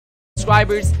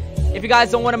subscribers. If you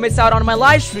guys don't want to miss out on my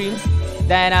live streams,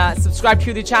 then subscribe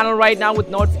to the channel right now with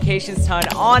notifications turned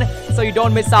on so you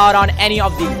don't miss out on any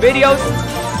of the videos.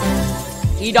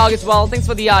 E-Dog as well, thanks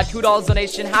for the $2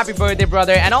 donation. Happy birthday,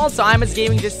 brother. And also IMMS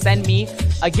Gaming just sent me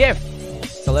a gift,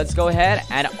 so let's go ahead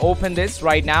and open this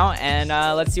right now, and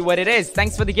let's see what it is.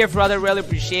 Thanks for the gift, brother, really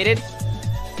appreciate it.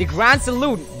 The Grand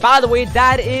Salute, by the way,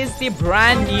 that is the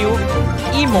brand new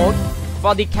emote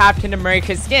for the Captain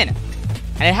America skin,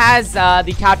 and it has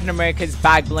the Captain America's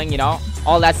back bling, you know,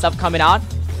 all that stuff coming out.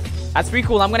 That's pretty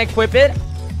cool. I'm gonna equip it.